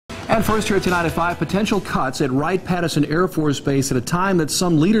And first here tonight at 5, potential cuts at Wright-Patterson Air Force Base at a time that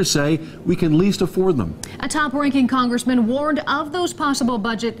some leaders say we can least afford them. A top-ranking congressman warned of those possible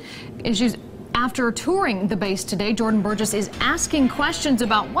budget issues after touring the base today. Jordan Burgess is asking questions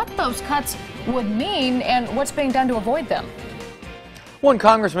about what those cuts would mean and what's being done to avoid them. One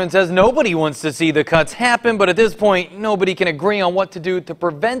congressman says nobody wants to see the cuts happen, but at this point, nobody can agree on what to do to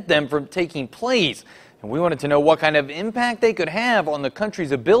prevent them from taking place. And we wanted to know what kind of impact they could have on the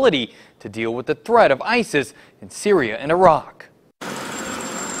country's ability to deal with the threat of ISIS in Syria and Iraq.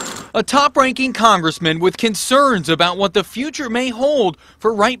 A top-ranking congressman with concerns about what the future may hold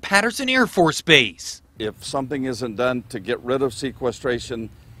for Wright-Patterson Air Force Base. If something isn't done to get rid of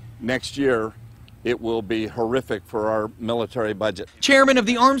sequestration next year, it will be horrific for our military budget. Chairman of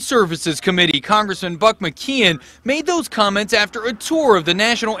the Armed Services Committee, Congressman Buck McKeon, made those comments after a tour of the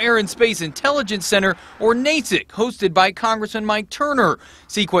National Air and Space Intelligence Center, or NASIC, hosted by Congressman Mike Turner.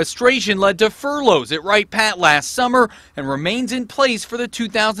 Sequestration led to furloughs at Wright-Pat last summer and remains in place for the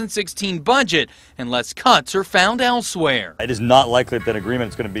 2016 budget unless cuts are found elsewhere. It is not likely that agreement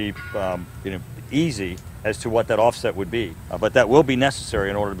is going to be easy as to what that offset would be, but that will be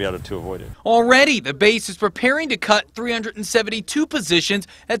necessary in order to be able to avoid it. Already, the base is preparing to cut 372 positions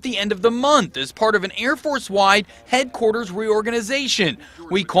at the end of the month as part of an Air Force-wide headquarters reorganization.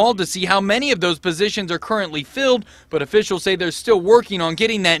 We called to see how many of those positions are currently filled, but officials say they're still working on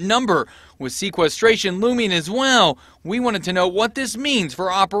getting that number. With sequestration looming as well, we wanted to know what this means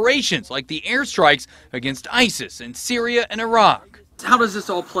for operations like the airstrikes against ISIS in Syria and Iraq. How does this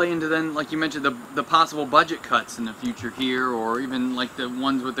all play into then, like you mentioned, the possible budget cuts in the future here, or even like the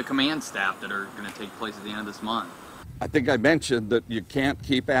ones with the command staff that are going to take place at the end of this month? I think I mentioned that you can't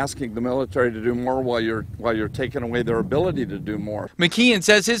keep asking the military to do more while you're taking away their ability to do more. McKeon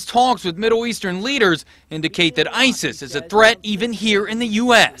says his talks with Middle Eastern leaders indicate that ISIS is a threat even here in the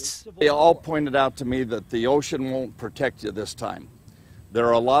U.S. They all pointed out to me that the ocean won't protect you this time. There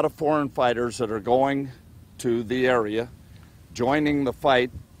are a lot of foreign fighters that are going to the area, joining the fight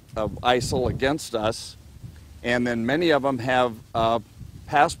of ISIL against us, and then many of them have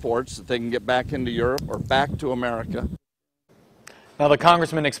passports that they can get back into Europe or back to America. Now, the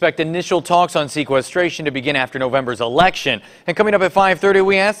congressmen expect initial talks on sequestration to begin after November's election. And coming up at 5:30,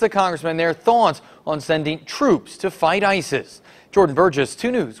 we asked the congressmen their thoughts on sending troops to fight ISIS. Jordan Burgess,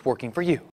 2 News, working for you.